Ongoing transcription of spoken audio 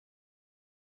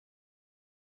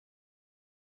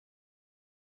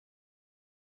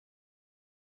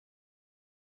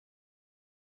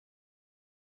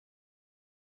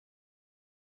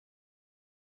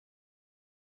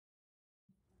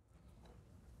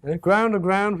ground and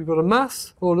ground, we've got a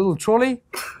mass, or a little trolley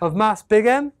of mass big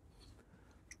M.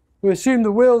 We assume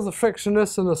the wheels are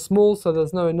frictionless and are small, so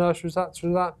there's no inertia attached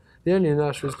to that. The only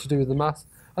inertia is to do with the mass,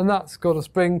 and that's got a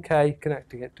spring K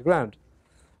connecting it to ground.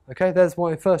 Okay, there's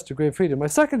my first degree of freedom. My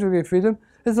second degree of freedom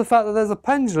is the fact that there's a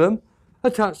pendulum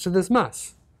attached to this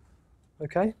mass.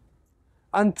 Okay,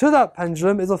 and to that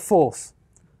pendulum is a force,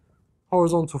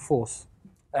 horizontal force,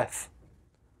 F.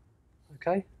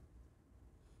 Okay.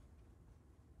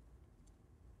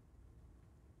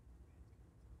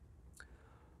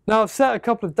 Now I've set a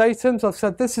couple of datums. I've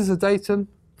said this is a datum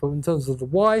in terms of the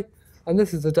y, and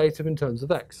this is a datum in terms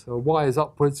of x. So y is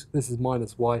upwards, this is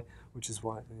minus y, which is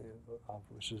y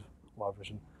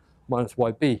version, minus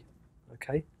yb.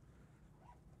 Okay.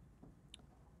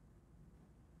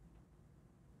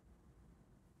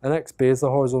 And xb is the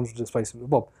horizontal displacement of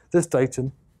the bob. This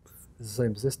datum is the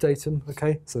same as this datum.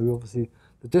 Okay. So obviously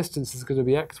the distance is going to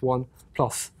be x1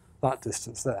 plus that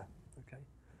distance there. Okay.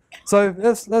 So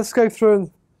let's go through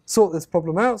and sort this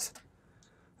problem out.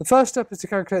 The first step is to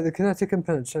calculate the kinetic and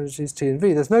potential energies T and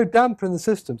V. There's no damper in the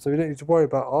system, so we don't need to worry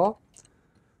about R.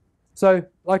 So,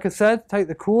 like I said, take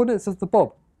the coordinates of the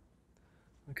bob.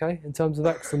 Okay, in terms of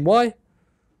x and y.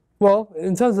 Well,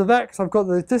 in terms of x, I've got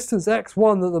the distance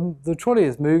x1 that the trolley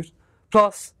has moved,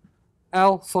 plus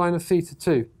L sine of theta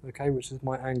 2, okay, which is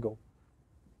my angle.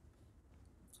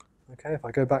 Okay, if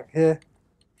I go back here,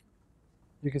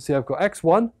 you can see I've got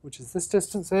x1, which is this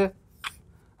distance here,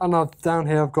 and down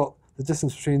here I've got the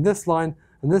distance between this line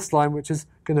and this line, which is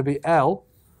going to be L,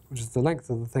 which is the length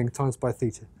of the thing, times by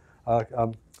theta,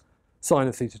 sine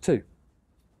of theta 2.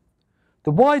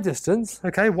 The y distance,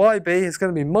 okay, yb is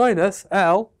going to be minus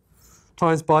L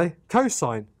times by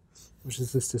cosine, which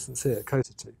is this distance here, cos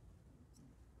 2.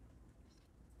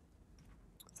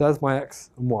 So that's my x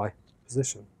and y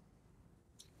position.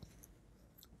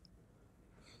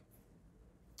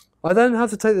 I then have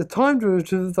to take the time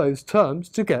derivative of those terms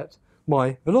to get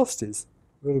my velocities.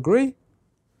 We'll agree?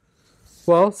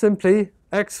 Well, simply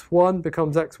x1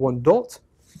 becomes x1 dot.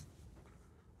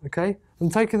 Okay,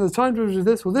 and taking the time derivative of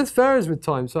this, well, this varies with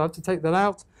time, so I have to take that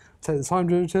out, take the time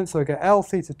derivative, so I get L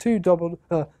theta 2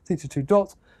 theta 2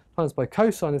 dot times by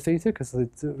cosine of theta, because the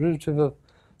derivative of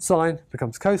sine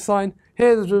becomes cosine.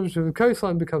 Here, the derivative of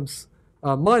cosine becomes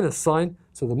minus sine,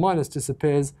 so the minus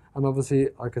disappears, and obviously,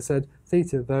 like I said,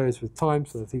 theta varies with time,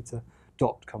 so the theta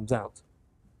dot comes out.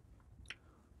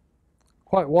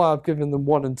 Quite why I've given them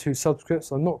 1 and 2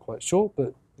 subscripts, I'm not quite sure,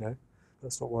 but you know,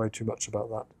 let's not worry too much about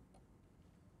that.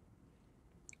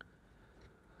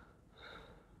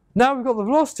 Now we've got the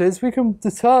velocities, we can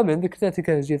determine the kinetic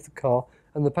energy of the car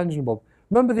and the pendulum bob.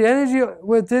 Remember, the energy,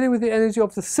 we're dealing with the energy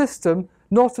of the system,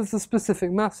 not of the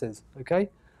specific masses. Okay,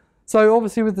 so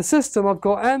obviously with the system, I've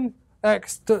got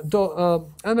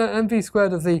mv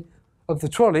squared of the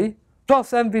trolley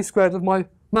plus mv squared of my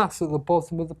mass at the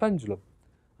bottom of the pendulum.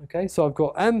 Okay, so I've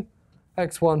got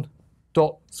mx1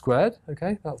 dot squared.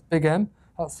 Okay, that's big M.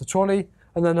 That's the trolley,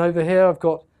 and then over here I've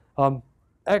got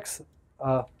x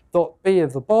dot b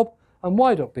of the bob and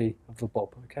y dot b of the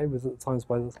bob. Okay, with it times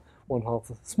by the 1/2 of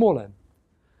the small m.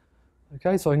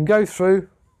 Okay, so I can go through.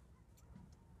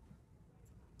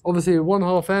 Obviously,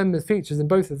 1/2 m is features in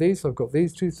both of these, so I've got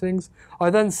these two things. I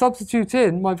then substitute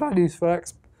in my values for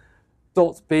x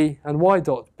dot b and y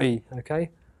dot b, okay?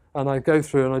 And I go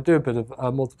through and I do a bit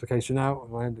of multiplication out,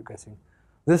 and I end up getting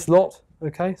this lot,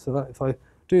 okay? So that if I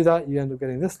do that, you end up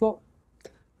getting this lot,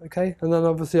 okay? And then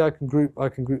obviously I can group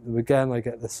them again. I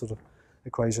get this sort of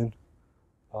equation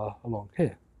along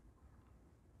here.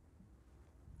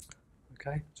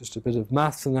 Okay, just a bit of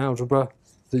maths and algebra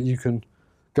that you can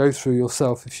go through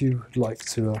yourself if you would like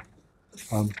to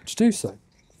do so.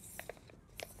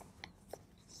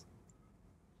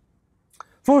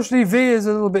 Fortunately, V is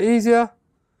a little bit easier.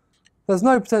 There's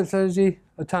no potential energy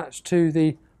attached to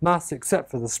the mass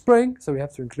except for the spring, so we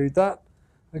have to include that.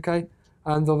 Okay,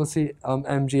 and obviously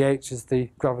mgh is the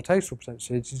gravitational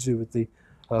potential energy to do with the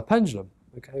pendulum.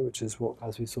 Okay, which is what,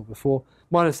 as we saw before,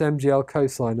 minus mgl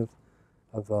cosine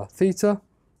of theta.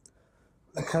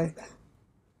 Okay.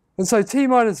 And so T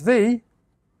minus V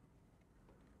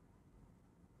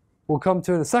we'll come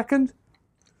to in a second.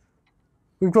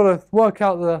 We've got to work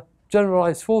out the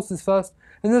generalized forces first.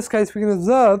 In this case, we can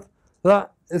observe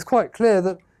that it's quite clear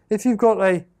that if you've got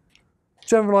a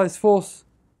generalized force,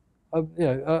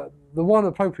 the one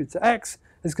appropriate to x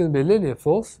is going to be a linear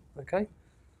force. Okay,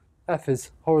 F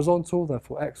is horizontal,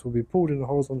 therefore x will be pulled in a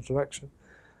horizontal direction.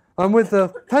 And with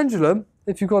the pendulum,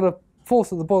 if you've got a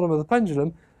force at the bottom of the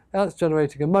pendulum, that's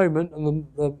generating a moment, and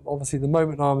obviously the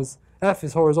moment arm is F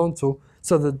is horizontal,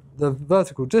 so the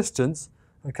vertical distance,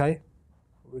 okay,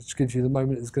 which gives you the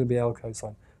moment, is going to be L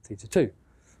cosine theta 2.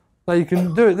 Now you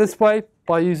can do it this way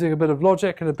by using a bit of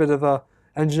logic and a bit of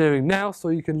engineering nous,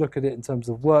 or you can look at it in terms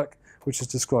of work, which is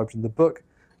described in the book.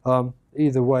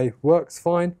 Either way works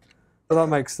fine, but that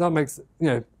makes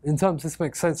in terms, this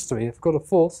makes sense to me. If I've got a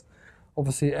force,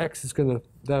 obviously x is going to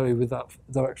vary with that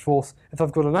direct force. If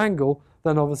I've got an angle,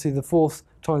 then obviously the force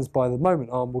times by the moment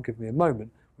arm will give me a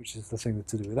moment, which is the thing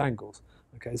to do with angles.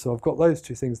 Okay, so I've got those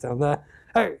two things down there.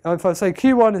 If I say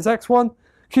Q1 is x1,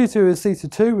 Q2 is theta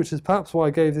 2, which is perhaps why I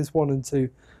gave this 1 and 2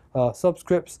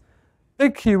 subscripts.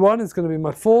 Big Q1 is going to be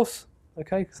my force,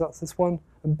 okay, because that's this one,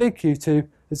 and big Q2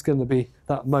 is going to be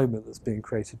that moment that's being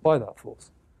created by that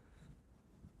force.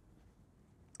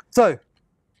 So,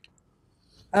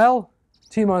 L,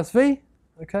 T minus V,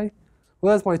 okay,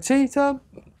 well there's my T term,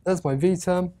 there's my V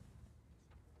term,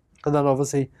 and then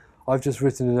obviously I've just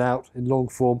written it out in long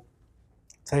form,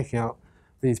 taking out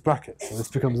these brackets. So this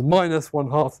becomes minus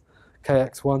 1/2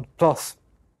 kx1 plus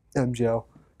mgl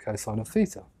cosine of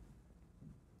theta.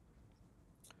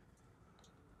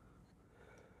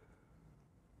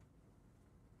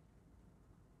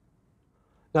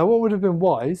 Now what would have been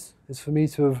wise is for me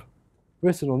to have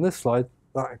written on this slide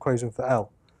that equation for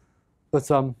L. But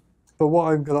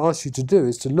what I'm going to ask you to do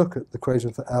is to look at the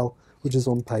equation for L, which is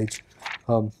on page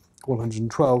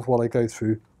 112, while I go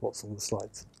through what's on the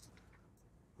slides.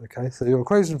 Okay, so your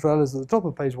equation for L is at the top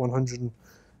of page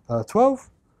 112.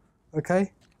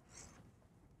 Okay.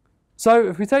 So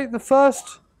if we take the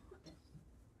first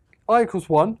I equals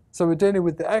 1, so we're dealing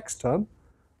with the x term,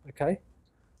 okay.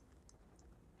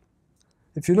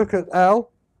 If you look at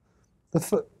L,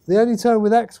 the only term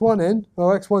with x1 in,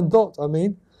 or x1 dot I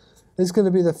mean, is going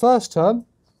to be the first term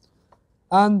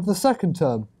and the second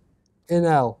term in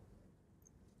L.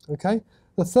 Okay?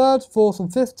 The third, fourth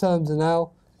and fifth terms in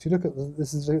L, if you look at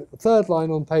this is the third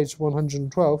line on page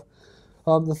 112,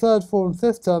 the third, fourth and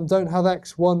fifth term don't have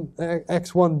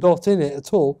x1 dot in it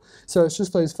at all, so it's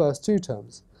just those first two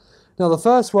terms. Now the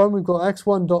first one, we've got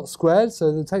x1 dot squared,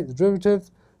 so then take the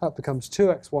derivative, that becomes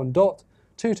 2x1 dot.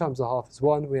 2 times a half is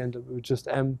 1, we end up with just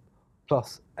m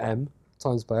plus m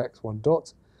times by x1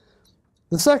 dot.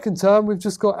 The second term, we've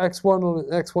just got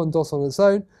x1 dot on its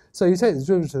own, so you take the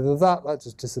derivative of that, that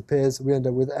just disappears, we end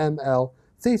up with ml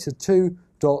theta 2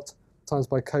 dot times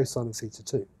by cosine of theta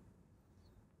 2.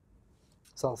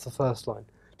 So that's the first line.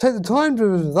 Take the time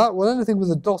derivative of that, well anything with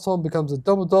a dot on becomes a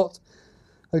double dot,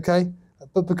 okay?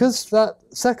 But because that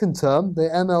second term, the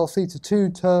ml theta 2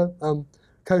 term,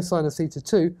 cosine of theta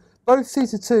 2, both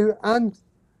theta 2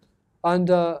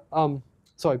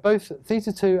 both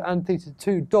theta 2 and theta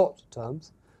 2 dot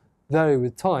terms vary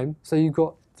with time, so you've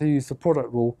got to use the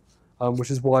product rule, which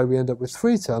is why we end up with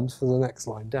 3 terms for the next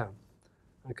line down.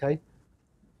 Okay?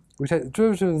 We take the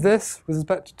derivative of this with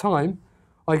respect to time,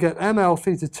 I get ml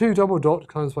theta 2 double dot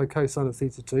times by cosine of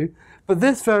theta 2, but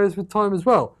this varies with time as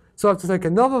well. So I have to take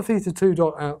another theta 2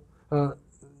 dot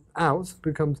out,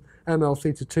 becomes ml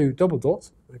theta 2 double dot,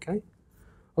 okay?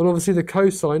 And obviously the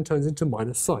cosine turns into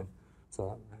minus sign,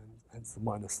 so hence the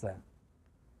minus there.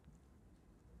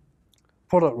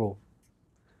 Product rule.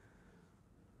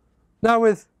 Now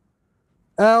with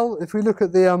L, if we look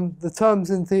at the terms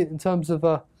in terms of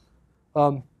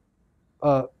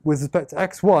with respect to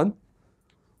x1,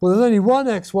 well, there's only one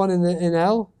x1 in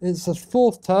L. It's the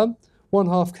fourth term,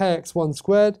 1/2 kx1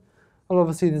 squared, and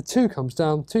obviously the 2 comes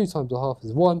down. 2 times a half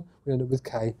is 1. We end up with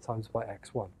k times by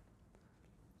x1.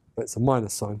 But it's a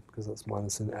minus sign because that's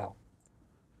minus in L.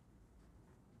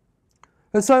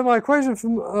 And so my equation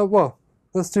from well,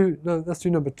 let's do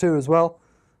number 2 as well.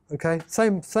 Okay,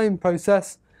 same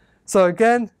process. So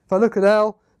again, if I look at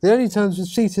L, the only terms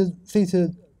with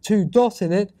theta 2 dot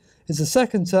in it is the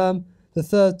second term, the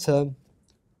third term.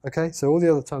 Okay, so all the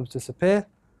other terms disappear.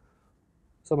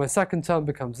 So my second term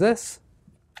becomes this.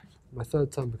 My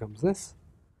third term becomes this.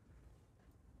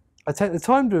 I take the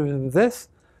time derivative of this.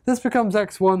 This becomes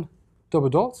x1 double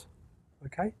dot.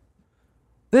 Okay.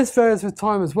 This varies with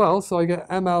time as well, so I get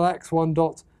ml x1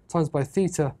 dot times by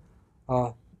theta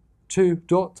 2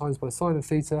 dot times by sine of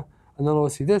theta, and then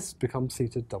obviously this becomes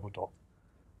theta double dot.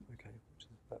 Okay, which is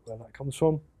where that comes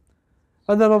from.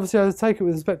 And then obviously I take it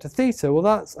with respect to theta. Well,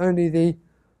 that's only the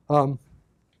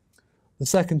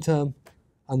second term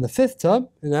and the fifth term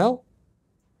in L.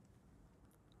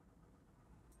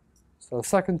 So the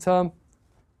second term,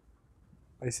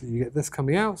 basically you get this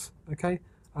coming out, okay,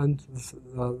 and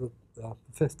the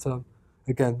fifth term,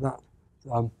 again that,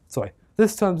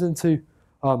 this turns into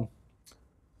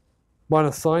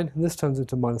minus sign, and this turns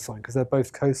into minus sign, because they're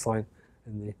both cosine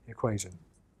in the equation.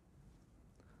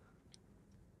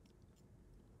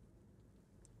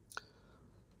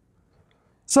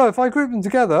 So if I group them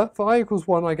together, for I equals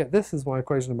 1, I get this as my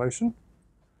equation of motion,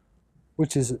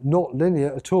 which is not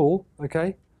linear at all,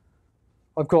 okay?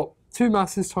 I've got 2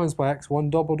 masses times by x1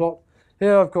 double dot.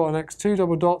 Here I've got an x2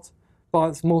 double dot, but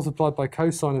it's multiplied by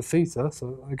cosine of theta,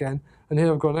 so again, and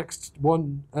here I've got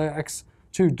an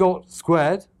x2 dot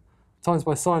squared times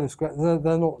by sine of squared.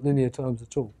 They're not linear terms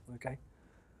at all, okay?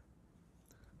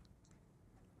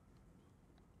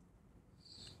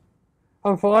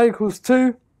 And for I equals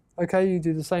 2, okay, you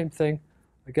do the same thing.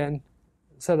 Again,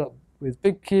 set up with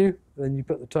big Q, then you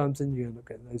put the terms in, you end up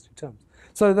getting those 2 terms.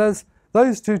 So there's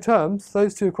those 2 terms,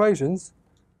 those 2 equations.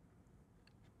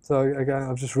 So again,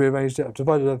 I've just rearranged it, I've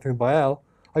divided everything by L.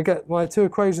 I get my 2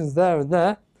 equations there and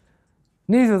there.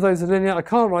 Neither of those are linear. I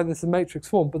can't write this in matrix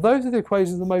form, but those are the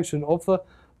equations of motion of the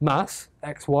mass,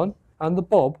 x1, and the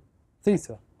bob,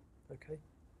 theta. Okay.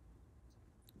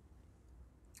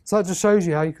 So that just shows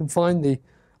you how you can find the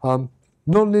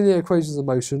nonlinear equations of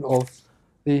motion of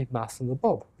the mass and the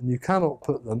bob. And you cannot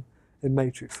put them in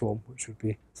matrix form, which would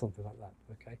be something like that.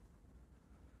 Okay.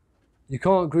 You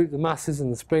can't group the masses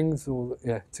and the springs all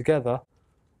together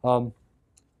to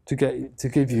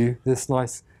give you this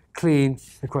nice clean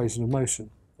equation of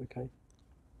motion. Okay.